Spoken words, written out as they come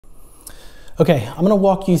Okay, I'm gonna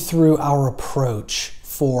walk you through our approach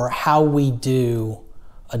for how we do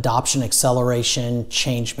adoption acceleration,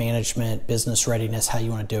 change management, business readiness, how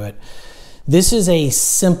you wanna do it. This is a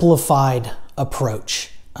simplified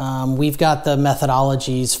approach. We've got the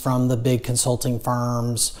methodologies from the big consulting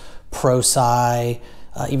firms, Prosci,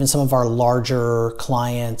 even some of our larger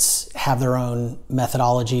clients have their own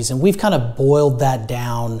methodologies, and we've kind of boiled that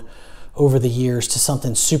down over the years to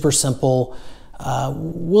something super simple.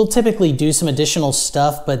 We'll typically do some additional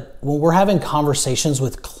stuff, but when we're having conversations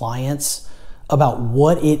with clients about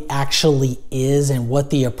what it actually is and what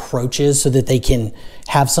the approach is so that they can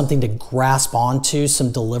have something to grasp onto,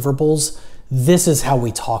 some deliverables, this is how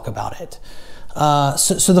we talk about it.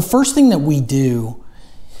 So the first thing that we do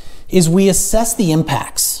is we assess the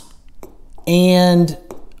impacts. And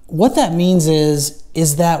what that means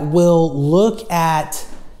is that we'll look at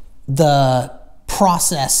the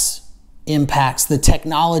process impacts, the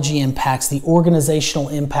technology impacts, the organizational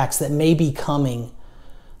impacts that may be coming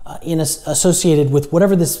associated with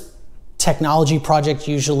whatever this technology project,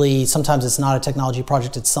 usually, sometimes it's not a technology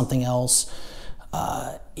project, it's something else.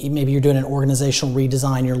 Maybe you're doing an organizational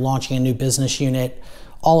redesign, you're launching a new business unit,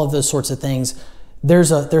 all of those sorts of things.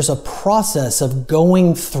 There's a process of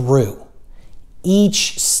going through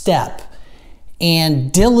each step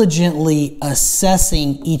and diligently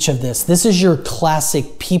assessing each of this. This is your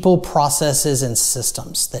classic people, processes, and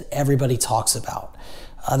systems that everybody talks about.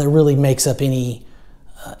 That really makes up any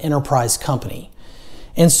enterprise company.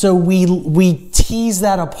 And so we tease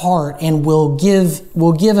that apart, and we'll give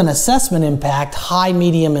an assessment impact, high,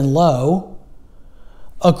 medium, and low,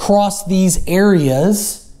 across these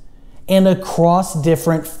areas and across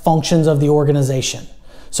different functions of the organization.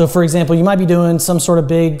 So for example, you might be doing some sort of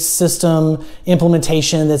big system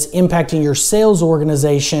implementation that's impacting your sales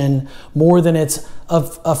organization more than it's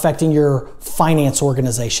affecting your finance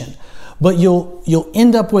organization. But you'll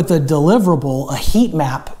end up with a deliverable, a heat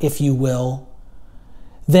map, if you will,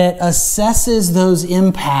 that assesses those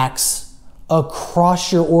impacts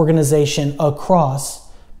across your organization, across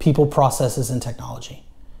people, processes, and technology.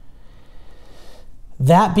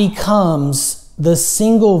 That becomes the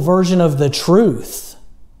single version of the truth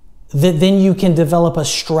that then you can develop a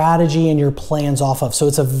strategy and your plans off of. So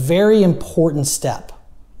it's a very important step.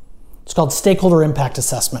 It's called stakeholder impact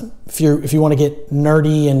assessment. If you want to get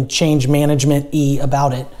nerdy and change management-y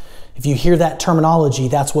about it, if you hear that terminology,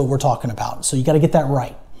 that's what we're talking about. So you got to get that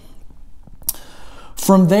right.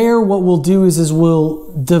 From there, what we'll do is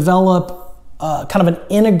we'll develop kind of an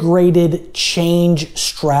integrated change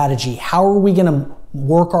strategy. How are we going to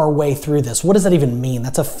work our way through this? What does that even mean?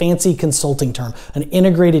 That's a fancy consulting term, an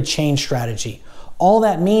integrated change strategy. All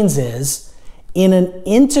that means is in an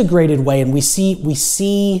integrated way, and we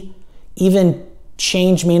see even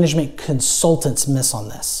change management consultants miss on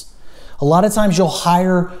this. A lot of times you'll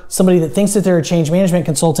hire somebody that thinks that they're a change management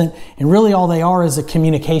consultant, and really all they are is a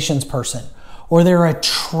communications person, or they're a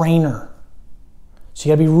trainer. So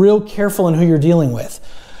you gotta be real careful in who you're dealing with.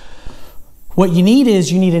 What you need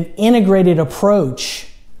is an integrated approach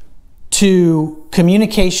to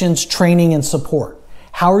communications, training, and support.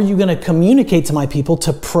 How are you going to communicate to my people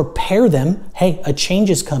to prepare them? Hey, a change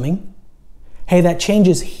is coming. Hey, that change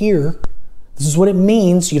is here. This is what it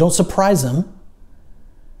means. You don't surprise them.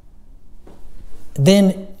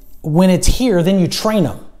 Then when it's here, then you train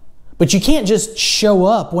them. But you can't just show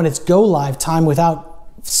up when it's go live time without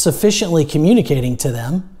sufficiently communicating to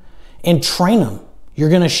them and train them. You're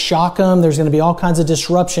going to shock them. There's going to be all kinds of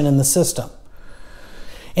disruption in the system.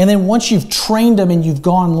 And then once you've trained them and you've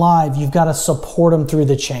gone live, you've got to support them through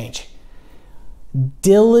the change.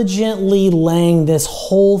 Diligently laying this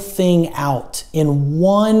whole thing out in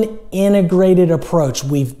one integrated approach.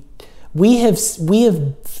 We have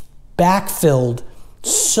backfilled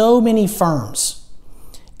so many firms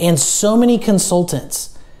and so many consultants.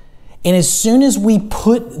 And as soon as we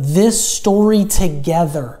put this story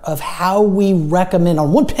together of how we recommend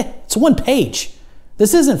on it's one page.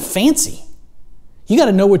 This isn't fancy. You got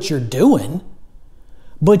to know what you're doing,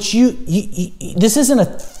 but this isn't a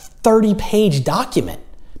 30-page document.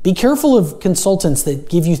 Be careful of consultants that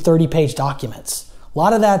give you 30-page documents. A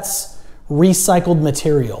lot of that's recycled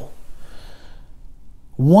material.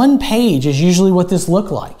 One page is usually what this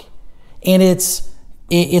looked like, and it's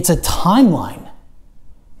a timeline.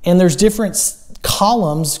 And there's different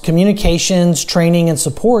columns, communications, training, and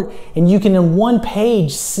support, and you can in one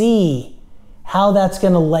page see how that's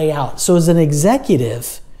going to lay out. So as an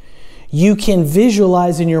executive, you can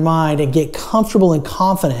visualize in your mind and get comfortable and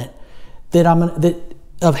confident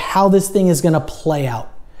of how this thing is going to play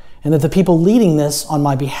out, and that the people leading this on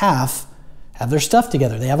my behalf have their stuff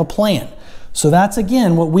together. They have a plan. So that's,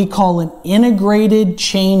 again, what we call an integrated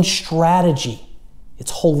change strategy.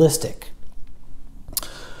 It's holistic.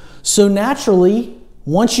 So naturally,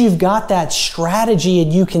 once you've got that strategy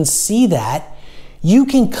and you can see that, you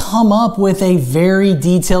can come up with a very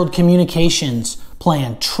detailed communications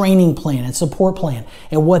plan, training plan, and support plan.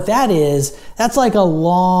 And what that is, that's like a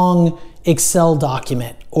long Excel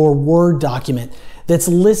document or Word document that's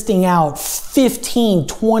listing out 15,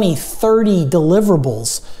 20, 30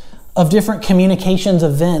 deliverables of different communications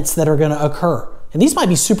events that are going to occur. And these might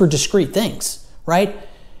be super discrete things, right?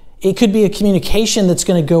 It could be a communication that's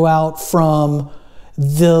going to go out from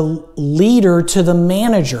the leader to the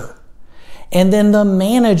manager, and then the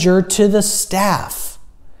manager to the staff.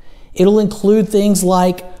 It'll include things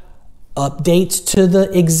like updates to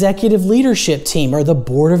the executive leadership team or the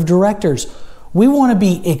board of directors. We want to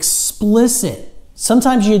be explicit.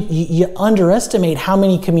 Sometimes you underestimate how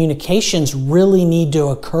many communications really need to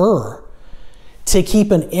occur to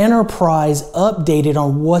keep an enterprise updated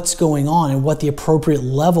on what's going on and what the appropriate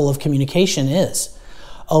level of communication is.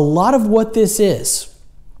 A lot of what this is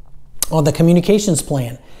on the communications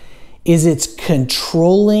plan is it's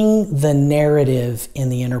controlling the narrative in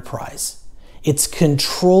the enterprise. It's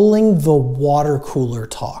controlling the water cooler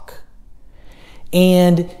talk.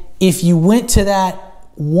 And if you went to that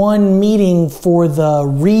one meeting for the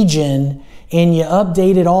region and you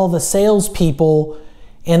updated all the salespeople,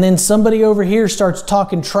 and then somebody over here starts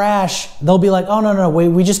talking trash, they'll be like, oh, no, wait,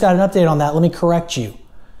 we just got an update on that. Let me correct you.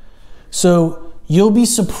 So you'll be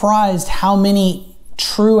surprised how many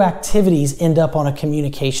true activities end up on a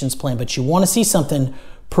communications plan. But you want to see something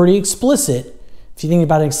pretty explicit. If you think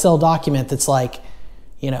about an Excel document that's like,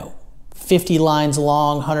 50 lines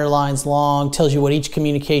long, 100 lines long, tells you what each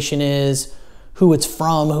communication is, who it's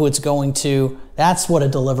from, who it's going to. That's what a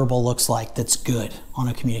deliverable looks like that's good on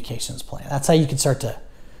a communications plan. That's how you can start to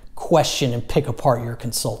question and pick apart your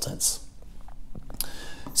consultants.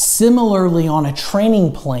 Similarly, on a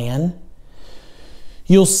training plan,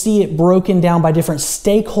 you'll see it broken down by different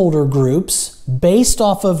stakeholder groups based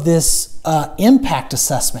off of this impact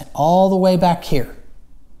assessment all the way back here,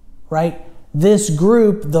 right? This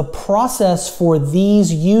group, the process for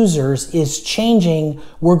these users is changing.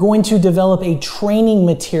 We're going to develop a training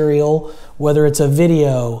material, whether it's a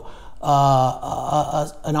video,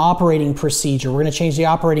 an operating procedure. We're going to change the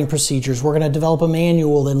operating procedures. We're going to develop a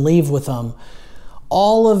manual and leave with them.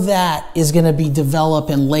 All of that is going to be developed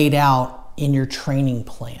and laid out in your training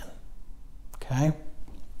plan. Okay?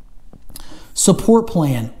 Support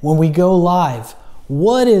plan. When we go live,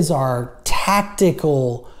 what is our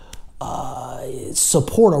tactical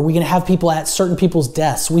support? Are we going to have people at certain people's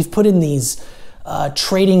desks? We've put in these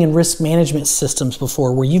trading and risk management systems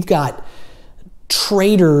before where you've got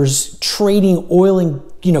traders trading oil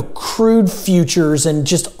and crude futures and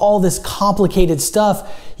just all this complicated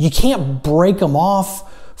stuff. You can't break them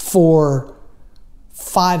off for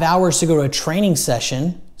 5 hours to go to a training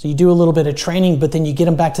session. So you do a little bit of training, but then you get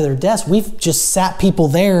them back to their desk. We've just sat people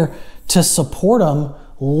there to support them.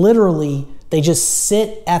 Literally, they just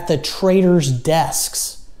sit at the traders'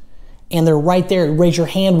 desks and they're right there. Raise your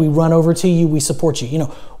hand, we run over to you, we support you.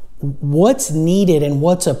 What's needed and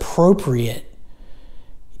what's appropriate.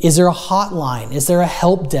 Is there a hotline? Is there a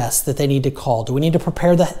help desk that they need to call? Do we need to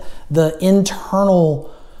prepare the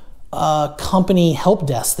internal company help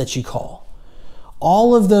desk that you call?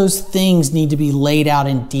 All of those things need to be laid out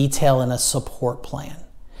in detail in a support plan.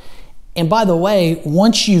 And by the way,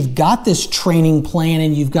 once you've got this training plan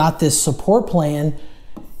and you've got this support plan,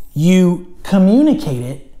 you communicate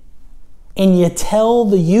it and you tell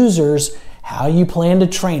the users how you plan to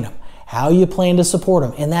train them, how you plan to support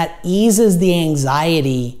them. And that eases the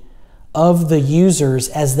anxiety of the users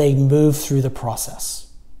as they move through the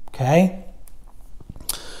process. Okay?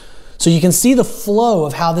 So you can see the flow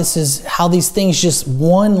of how these things just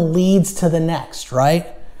one leads to the next, right?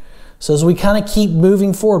 So as we kind of keep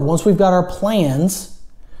moving forward, once we've got our plans,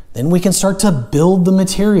 then we can start to build the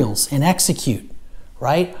materials and execute,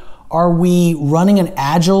 right? Are we running an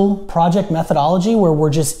agile project methodology where we're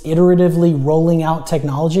just iteratively rolling out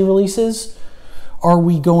technology releases? Are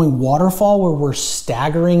we going waterfall where we're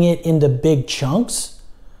staggering it into big chunks?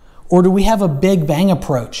 Or do we have a big bang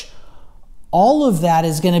approach? All of that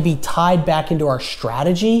is going to be tied back into our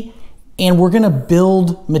strategy, and we're going to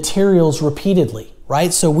build materials repeatedly,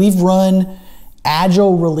 right? So we've run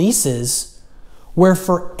agile releases where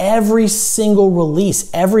for every single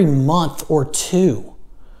release, every month or two,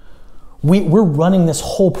 we're running this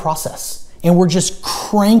whole process and we're just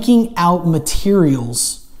cranking out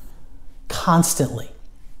materials constantly.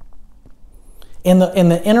 And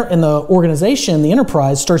the organization, the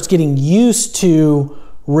enterprise, starts getting used to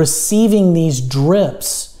receiving these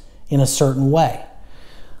drips in a certain way.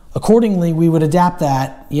 Accordingly, we would adapt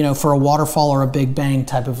that, for a waterfall or a big bang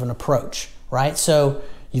type of an approach, right? So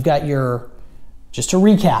you've got just to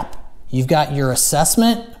recap, you've got your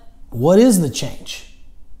assessment. What is the change,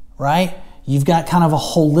 right? You've got kind of a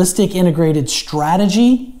holistic integrated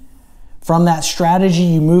strategy. From that strategy,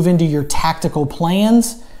 you move into your tactical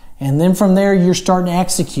plans, and then from there, you're starting to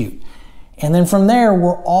execute. And then from there,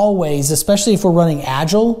 we're always, especially if we're running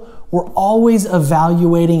agile, we're always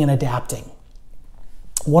evaluating and adapting.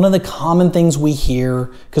 One of the common things we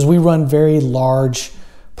hear, because we run very large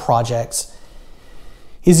projects,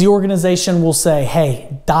 is the organization will say,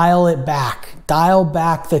 hey, dial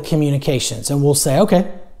back the communications. And we'll say,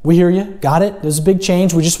 okay, we hear you, got it, there's a big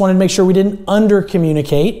change. We just wanted to make sure we didn't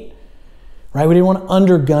under-communicate, right? We didn't want to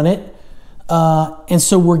undergun it. And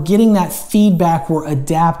so we're getting that feedback, we're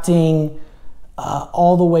adapting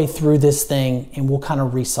all the way through this thing, and we'll kind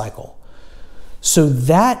of recycle. So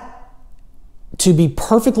that, to be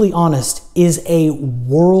perfectly honest, is a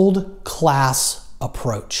world-class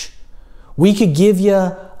approach. We could give you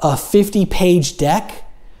a 50-page deck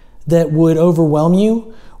that would overwhelm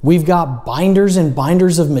you. We've got binders and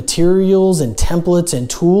binders of materials and templates and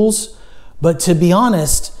tools. But to be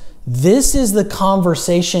honest, this is the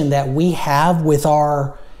conversation that we have with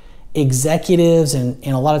our executives and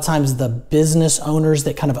a lot of times the business owners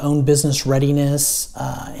that kind of own business readiness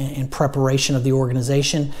and preparation of the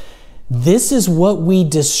organization. This is what we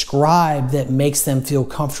describe that makes them feel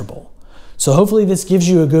comfortable. So hopefully this gives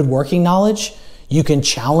you a good working knowledge. You can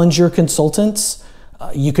challenge your consultants.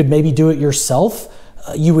 You could maybe do it yourself.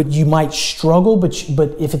 You might struggle, but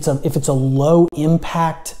if it's a low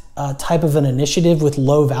impact type of an initiative with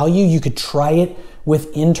low value, you could try it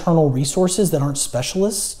with internal resources that aren't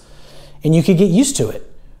specialists, and you could get used to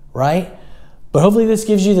it, right? But hopefully this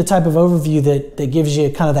gives you the type of overview that gives you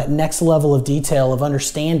kind of that next level of detail of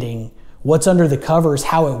understanding what's under the covers,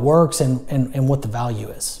 how it works, and what the value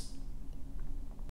is.